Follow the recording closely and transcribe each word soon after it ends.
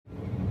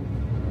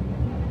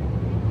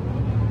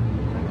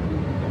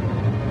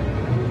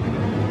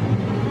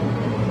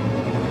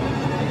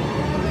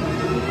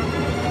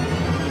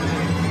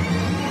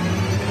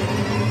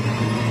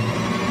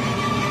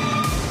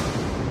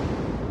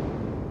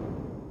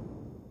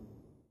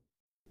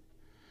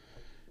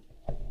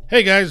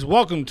Hey guys,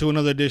 welcome to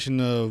another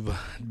edition of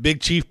Big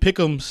Chief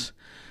Pick'ems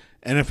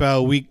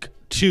NFL Week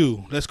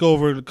 2. Let's go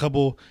over a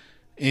couple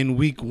in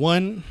Week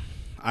 1.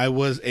 I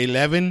was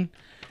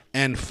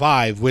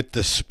 11-5 with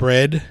the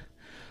spread.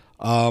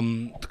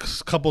 A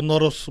couple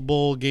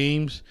noticeable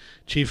games.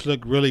 Chiefs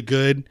looked really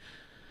good.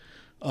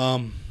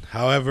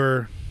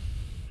 However,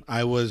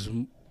 I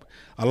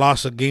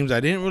lost the games I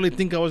didn't really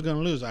think I was going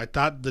to lose. I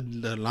thought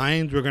the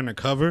Lions were going to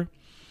cover.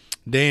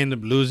 They ended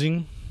up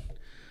losing.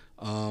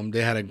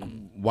 They had a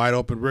wide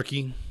open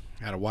rookie,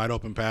 had a wide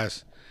open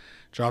pass,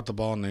 dropped the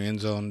ball in the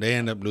end zone. They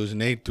ended up losing.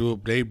 They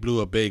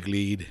blew a big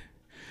lead.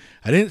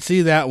 I didn't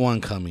see that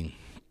one coming.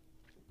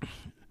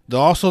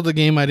 The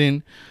game I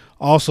didn't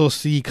also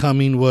see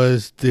coming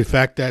was the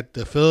fact that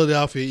the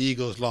Philadelphia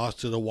Eagles lost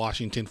to the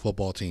Washington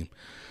football team.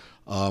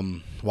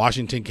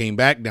 Washington came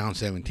back down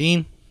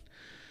 17.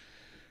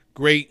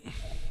 Great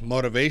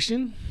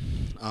motivation.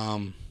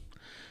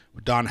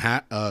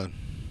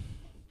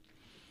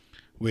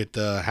 With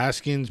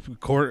Haskins,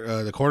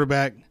 the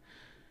quarterback,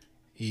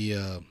 he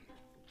had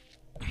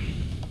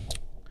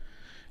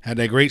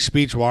that great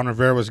speech while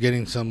Rivera was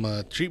getting some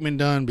treatment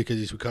done because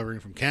he's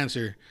recovering from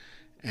cancer,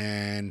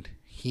 and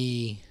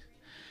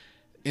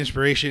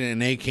inspiration,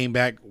 and they came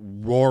back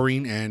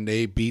roaring, and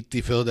they beat the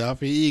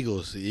Philadelphia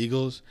Eagles. The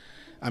Eagles,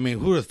 I mean,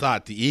 who would have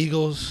thought the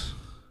Eagles,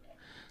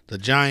 the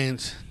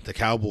Giants, the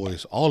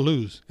Cowboys all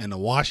lose, and the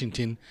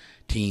Washington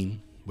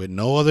team with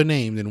no other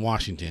name than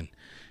Washington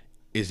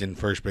is in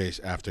first base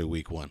after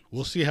Week 1.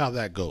 We'll see how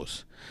that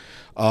goes.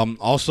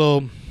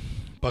 Also,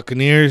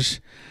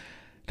 Buccaneers,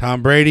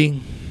 Tom Brady.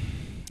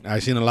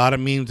 I've seen a lot of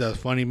memes,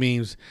 funny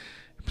memes,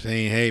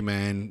 saying, hey,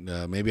 man,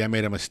 maybe I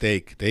made a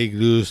mistake. They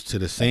lose to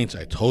the Saints.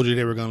 I told you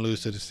they were going to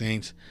lose to the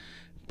Saints.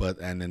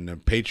 And then the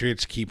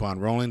Patriots keep on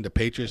rolling. The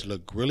Patriots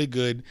look really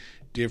good,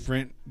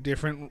 differently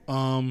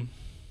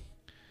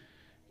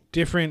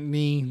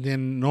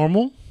than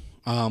normal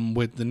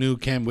with the new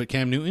Cam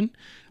Newton.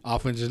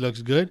 Offense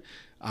looks good.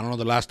 I don't know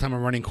the last time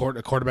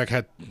a quarterback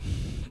had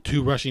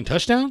 2 rushing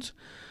touchdowns.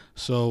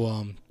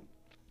 So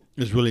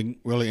it's really,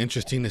 really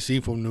interesting to see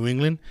from New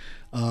England.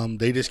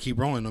 They just keep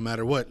rolling no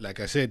matter what.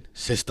 Like I said,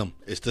 system.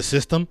 It's the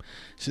system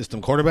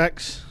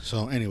quarterbacks.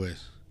 So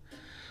anyways.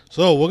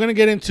 So we're going to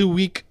get into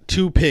Week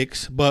 2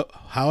 picks. But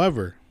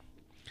however,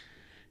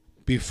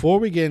 before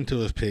we get into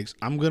those picks,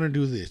 I'm going to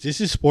do this.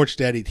 This is Sports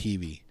Daddy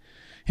TV.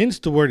 Hence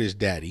the word is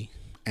daddy.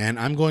 And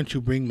I'm going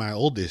to bring my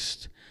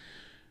oldest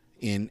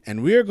in,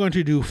 and we are going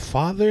to do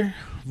father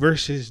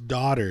versus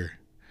daughter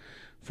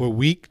for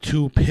Week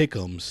 2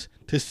 pick'ems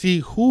to see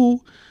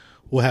who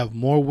will have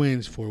more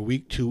wins for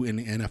Week 2 in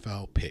the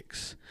NFL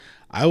picks.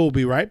 I will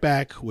be right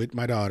back with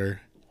my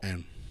daughter,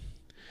 and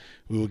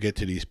we will get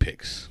to these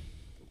picks.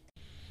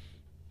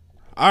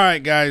 All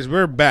right, guys,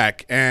 we're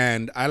back,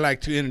 and I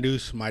like to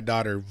introduce my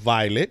daughter,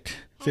 Violet.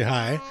 Say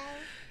hi.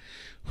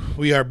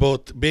 We are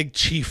both big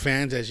Chief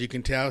fans, as you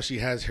can tell. She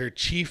has her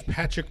Chief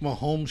Patrick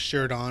Mahomes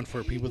shirt on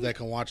for people that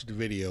can watch the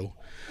video.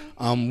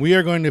 We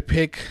are going to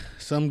pick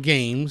some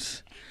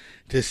games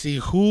to see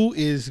who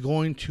is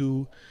going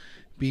to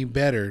be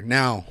better.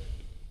 Now,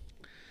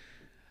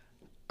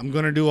 I'm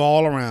going to do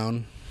all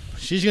around.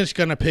 She's just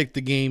going to pick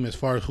the game as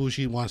far as who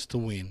she wants to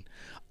win.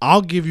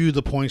 I'll give you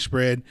the point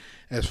spread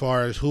as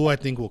far as who I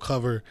think will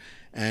cover,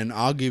 and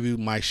I'll give you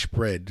my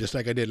spread, just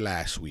like I did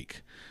last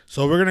week.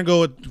 So we're going to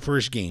go with the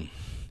first game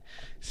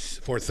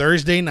for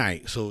Thursday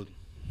night. So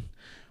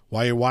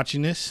while you're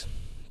watching this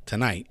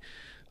tonight,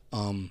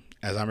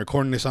 as I'm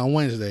recording this on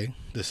Wednesday,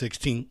 the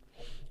 16th,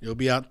 it'll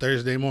be out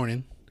Thursday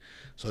morning.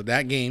 So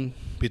that game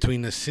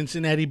between the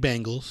Cincinnati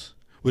Bengals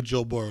with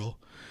Joe Burrow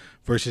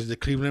versus the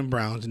Cleveland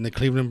Browns, and the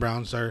Cleveland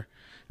Browns are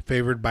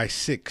favored by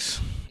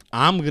 6.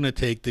 I'm gonna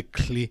take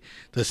the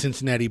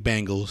Cincinnati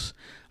Bengals.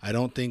 I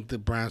don't think the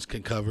Browns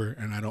can cover,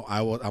 and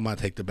I'm gonna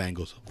take the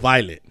Bengals.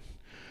 Violet,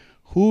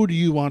 who do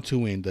you want to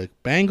win, the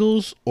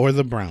Bengals or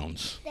the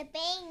Browns? The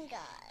Bengals.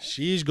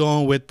 She's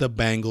going with the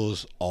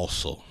Bengals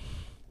also.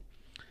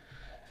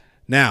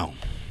 Now,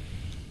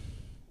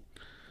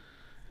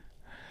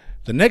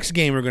 the next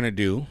game we're going to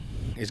do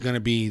is going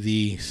to be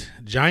the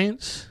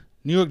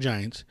New York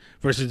Giants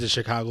versus the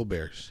Chicago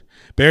Bears.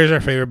 Bears are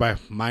favored by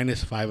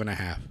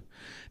 -5.5.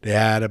 They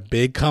had a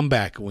big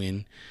comeback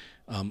win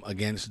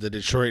against the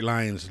Detroit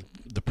Lions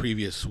the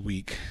previous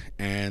week.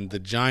 And the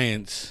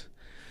Giants,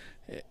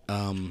 if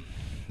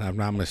I'm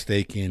not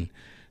mistaken,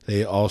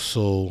 they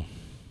also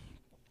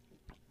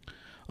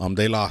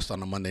they lost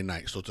on a Monday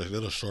night, so it's a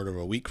little short of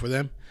a week for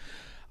them.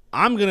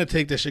 I'm gonna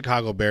take the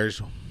Chicago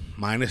Bears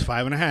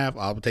 -5.5.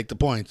 I'll take the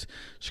points.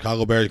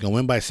 Chicago Bears gonna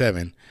win by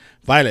 7.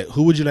 Violet,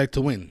 who would you like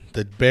to win,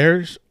 the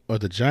Bears or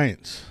the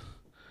Giants?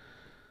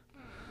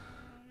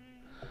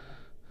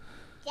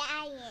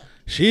 Giants.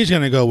 She's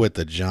gonna go with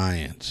the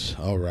Giants.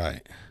 All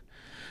right.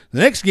 The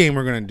next game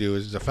we're gonna do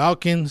is the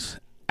Falcons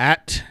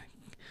at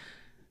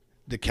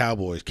the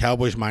Cowboys.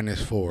 Cowboys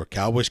 -4.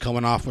 Cowboys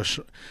coming off a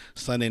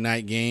Sunday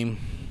night game.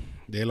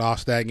 They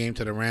lost that game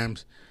to the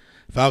Rams.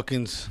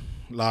 Falcons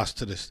lost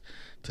to the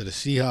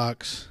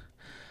Seahawks.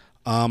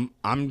 I'm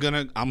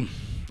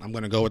I'm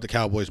going to go with the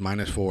Cowboys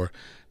 -4. I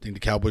think the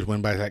Cowboys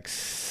win by like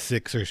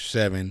 6 or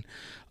 7.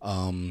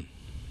 I'm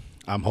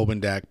hoping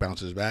Dak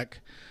bounces back.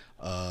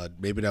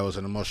 Maybe that was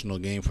an emotional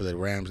game for the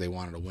Rams. They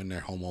wanted to win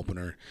their home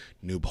opener,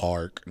 new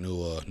park,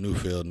 new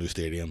field, new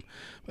stadium.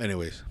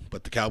 Anyways,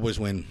 but the Cowboys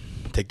win.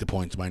 Take the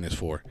points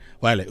 -4.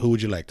 Violet, who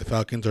would you like, the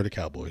Falcons or the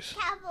Cowboys?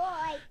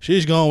 Cowboy.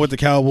 She's going with the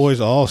Cowboys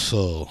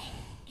also.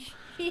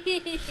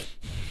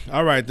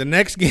 All right, the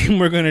next game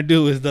we're going to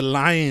do is the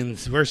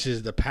Lions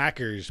versus the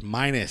Packers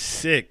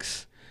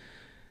 -6.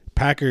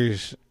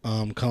 Packers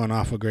coming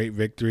off a great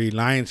victory.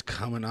 Lions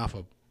coming off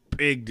a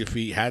big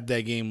defeat. Had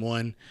that game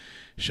won.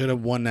 Should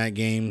have won that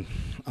game.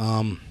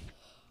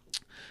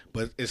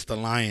 But it's the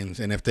Lions,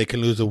 and if they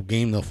can lose a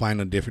game, they'll find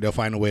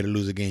a way to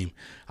lose a game.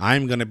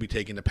 I'm going to be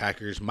taking the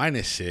Packers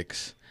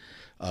 -6.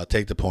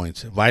 Take the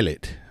points.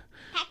 Violet,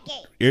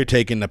 Packers. you're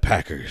taking the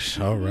Packers.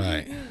 All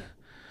right.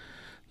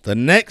 The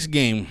next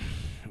game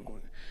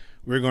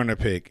we're going to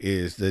pick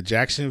is the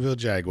Jacksonville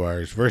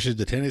Jaguars versus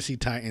the Tennessee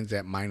Titans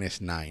at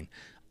 -9.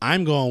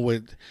 I'm going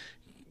with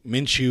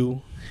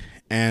Minshew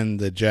and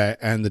the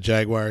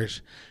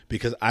Jaguars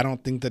because I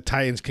don't think the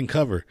Titans can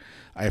cover.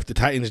 If the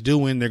Titans do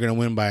win, they're going to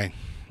win by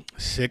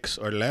 6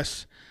 or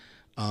less.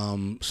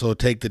 So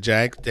take the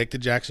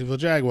Jacksonville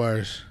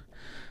Jaguars.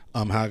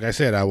 Like I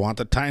said, I want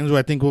the Titans, who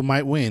I think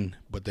might win,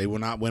 but they will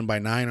not win by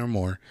 9 or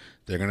more.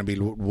 They're going to be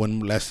one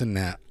less than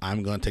that.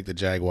 I'm going to take the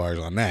Jaguars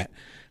on that.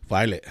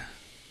 Violet,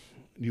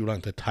 you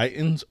like the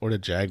Titans or the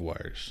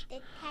Jaguars?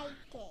 The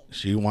Titans.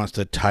 She wants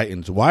the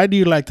Titans. Why do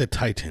you like the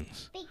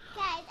Titans? Because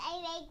I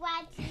like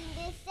watching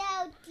the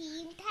show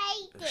Teen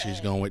Titans. She's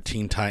going with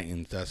Teen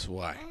Titans. That's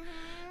why.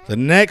 The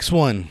next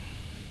one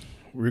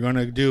we're going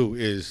to do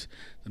is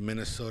the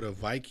Minnesota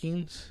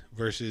Vikings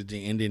versus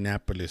the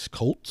Indianapolis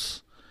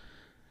Colts.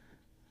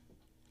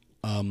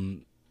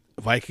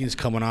 Vikings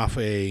coming off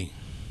a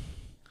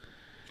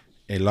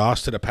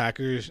loss to the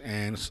Packers,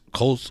 and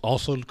Colts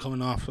also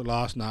coming off a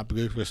loss, not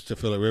good for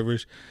Phillip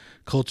Rivers.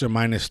 Colts are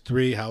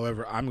 -3.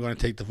 However, I'm going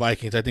to take the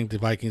Vikings. I think the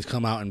Vikings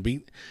come out and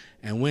beat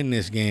and win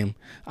this game.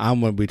 I'm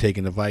going to be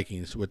taking the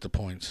Vikings with the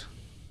points.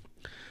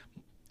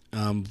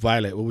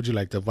 Violet, what would you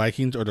like, the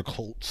Vikings or the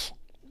Colts?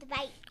 The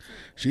Vikings.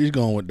 She's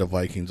going with the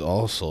Vikings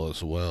also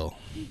as well.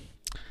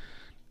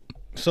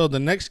 So the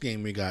next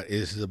game we got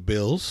is the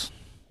Bills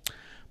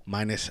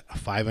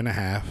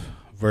 -5.5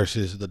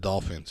 versus the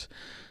Dolphins.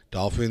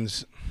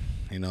 Dolphins,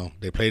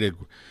 they played a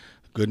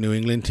good New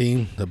England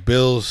team. The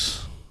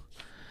Bills,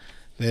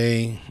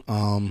 they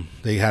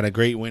had a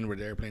great win where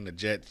they were playing the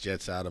Jets.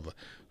 Jets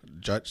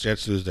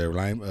lose their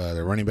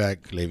running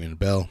back, Le'Veon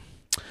Bell.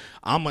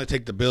 I'm going to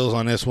take the Bills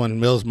on this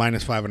one. Bills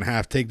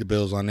 -5.5. Take the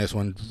Bills on this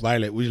one.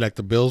 Violet, would you like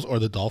the Bills or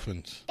the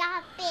Dolphins?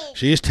 Dolphins.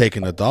 She's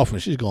taking the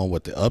Dolphins. She's going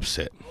with the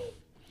upset.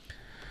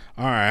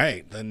 All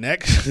right. The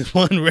next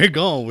one we're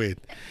going with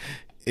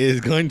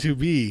is going to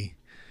be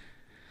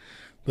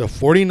the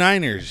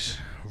 49ers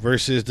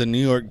versus the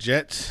New York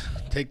Jets.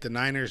 Take the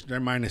Niners. They're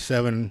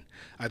 -7.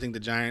 I think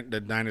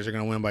the Niners are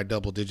going to win by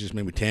double digits,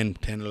 maybe 10,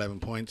 11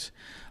 points.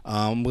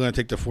 I'm going to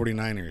take the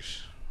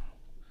 49ers.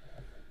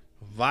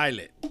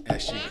 Violet,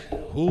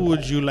 who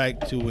would you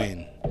like to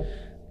win?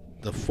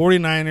 The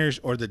 49ers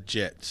or the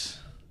Jets?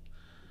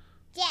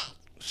 Jets.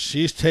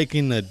 She's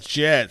taking the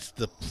Jets.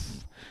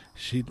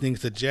 She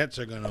thinks the Jets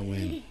are going to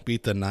win,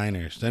 beat the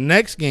Niners. The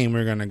next game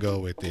we're going to go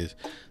with is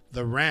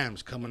the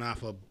Rams coming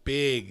off a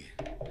big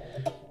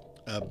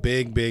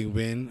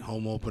win,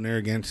 home opener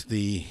against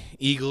the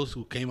Eagles,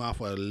 who came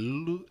off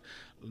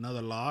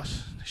another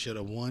loss. They should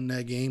have won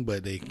that game,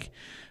 but they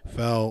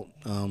fell.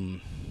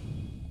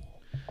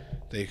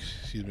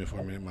 Excuse me for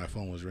a minute, my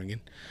phone was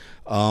ringing.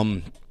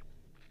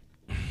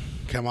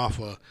 Came off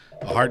a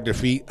hard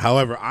defeat.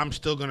 However, I'm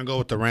still going to go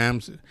with the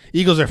Rams.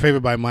 Eagles are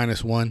favored by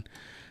 -1,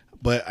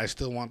 but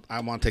I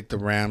want to take the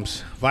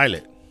Rams.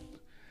 Violet,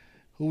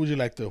 who would you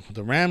like, the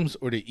Rams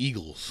or the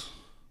Eagles?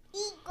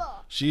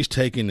 Eagle. She's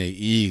taking the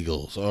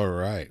Eagles. All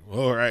right.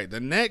 The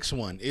next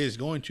one is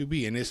going to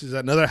be, and this is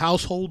another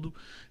household.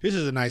 This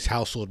is a nice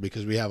household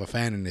because we have a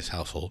fan in this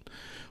household.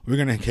 We're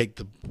going to take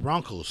the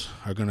Broncos.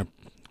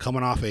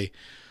 Coming off a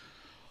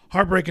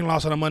heartbreaking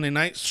loss on a Monday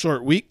night,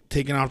 short week,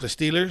 taking off the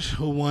Steelers,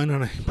 who won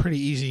on a pretty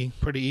easy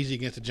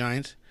against the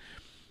Giants.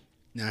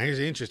 Now, here's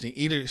the interesting.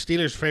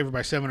 Steelers favored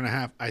by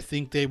 7.5. I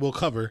think they will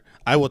cover.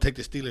 I will take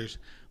the Steelers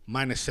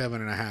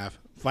 -7.5.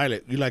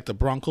 Violet, you like the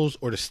Broncos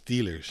or the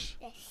Steelers?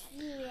 The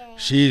Steelers.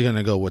 She's going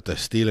to go with the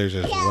Steelers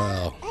as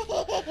well.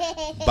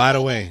 By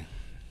the way,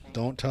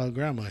 don't tell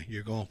Grandma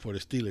you're going for the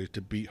Steelers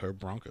to beat her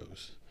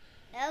Broncos.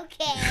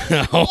 Okay.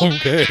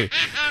 Okay.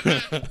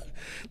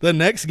 The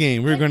next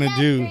game we're going to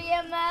do.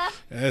 Grandma.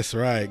 That's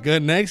right.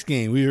 Good. Next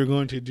game we are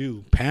going to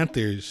do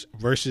Panthers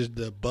versus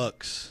the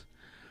Bucks.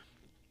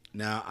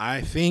 Now,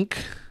 I think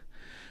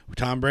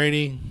Tom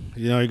Brady,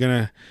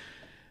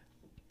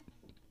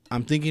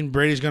 I'm thinking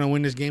Brady's going to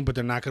win this game, but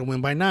they're not going to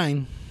win by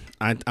 9.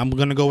 I'm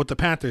going to go with the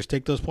Panthers.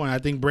 Take those points. I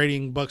think Brady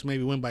and Bucks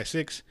maybe win by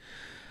 6.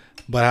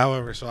 But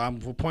however,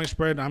 for point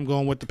spread, I'm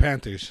going with the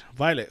Panthers.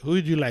 Violet, who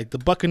would you like, the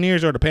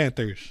Buccaneers or the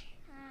Panthers?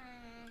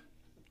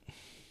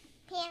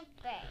 Panthers.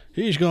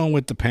 He's going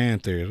with the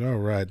Panthers. All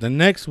right. The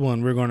next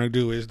one we're going to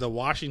do is the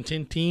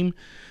Washington team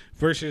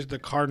versus the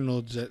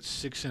Cardinals at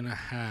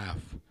 6.5.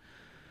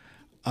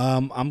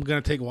 I'm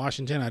going to take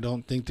Washington. I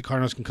don't think the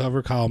Cardinals can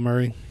cover Kyle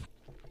Murray.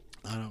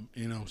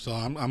 So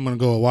I'm going to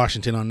go with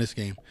Washington on this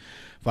game.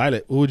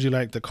 Violet, who would you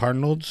like, the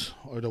Cardinals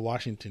or the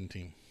Washington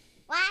team?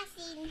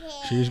 Washington.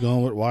 She's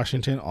going with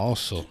Washington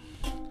also,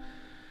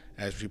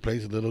 as she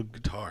plays a little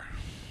guitar.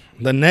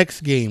 The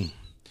next game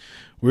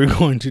we're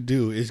going to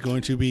do is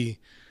going to be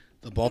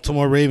the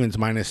Baltimore Ravens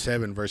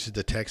 -7 versus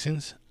the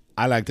Texans.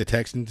 I like the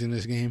Texans in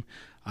this game.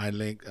 I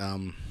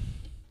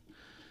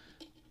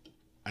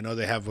know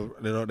they had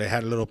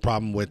a little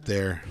problem with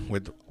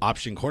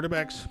option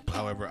quarterbacks.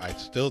 However, I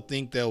still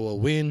think they will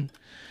win.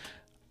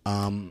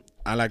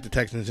 I like the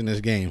Texans in this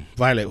game.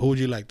 Violet, who would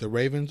you like, the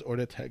Ravens or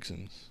the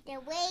Texans? The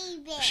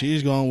Ravens.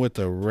 She's going with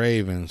the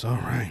Ravens. All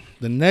right.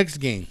 The next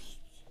game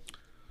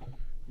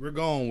we're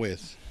going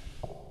with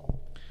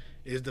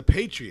is the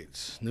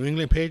Patriots. New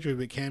England Patriots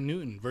with Cam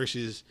Newton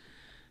versus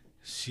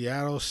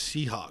Seattle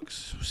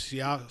Seahawks.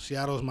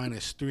 Seattle's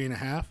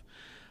 -3.5.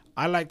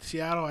 I like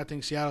Seattle. I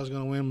think Seattle's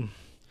going to win.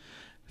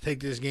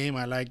 Take this game.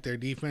 I like their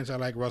defense. I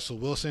like Russell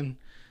Wilson.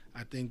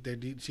 I think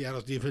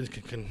Seattle's defense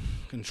can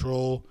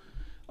control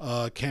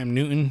Cam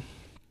Newton.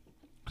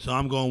 So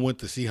I'm going with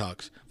the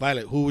Seahawks.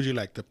 Violet, who would you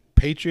like, the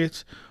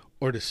Patriots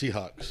or the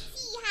Seahawks?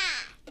 Seahawks.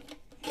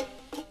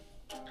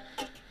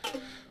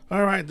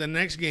 All right, the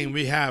next game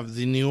we have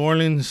the New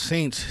Orleans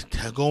Saints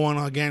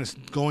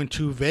going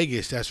to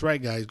Vegas. That's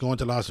right, guys, going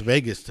to Las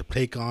Vegas to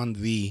take on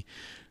the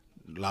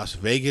Las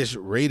Vegas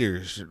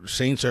Raiders.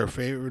 Saints are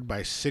favored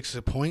by 6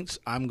 points.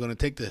 I'm going to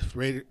take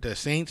the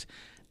Saints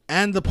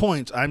and the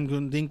points. I'm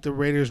going to think the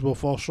Raiders will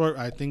fall short.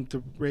 I think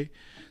the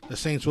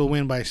Saints will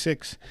win by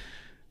 6.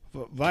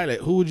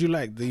 Violet, who would you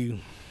like, the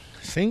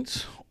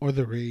Saints or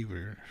the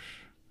Raiders?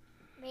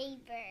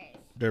 Raiders.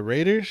 The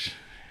Raiders?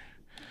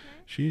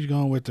 She's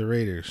going with the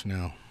Raiders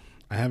now.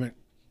 I didn't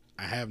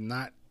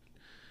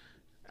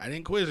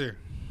quiz her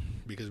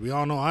because we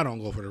all know I don't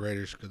go for the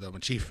Raiders because I'm a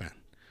Chief fan.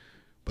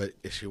 But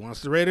if she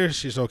wants the Raiders,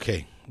 she's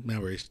okay.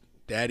 Remember, it's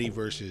daddy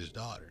versus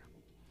daughter.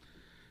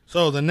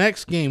 So the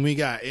next game we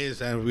got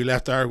is, and we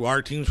left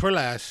our teams for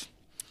last.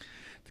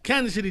 The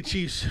Kansas City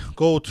Chiefs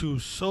go to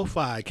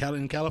SoFi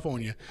in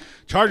California.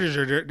 Chargers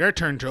are their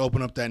turn to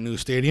open up that new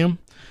stadium.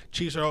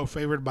 Chiefs are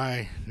favored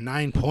by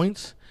 9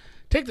 points.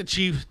 Take the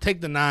Chiefs. Take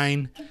the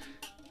 9.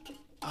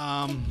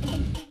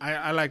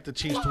 I like the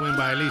Chiefs to win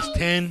by at least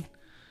 10.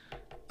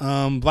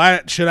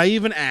 Violet, should I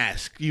even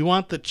ask? You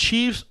want the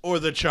Chiefs or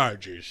the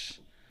Chargers?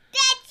 The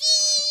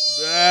Chiefs.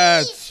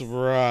 That's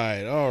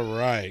right. All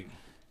right.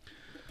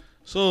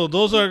 So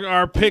those are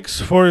our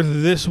picks for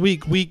this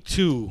week, week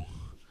 2.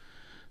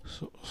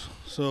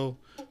 So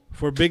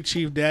for Big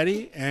Chief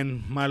Daddy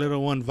and my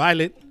little one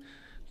Violet,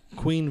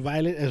 Queen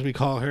Violet as we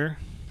call her,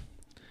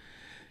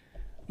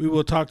 we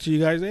will talk to you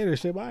guys later.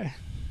 Say bye.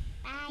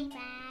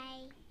 Bye-bye.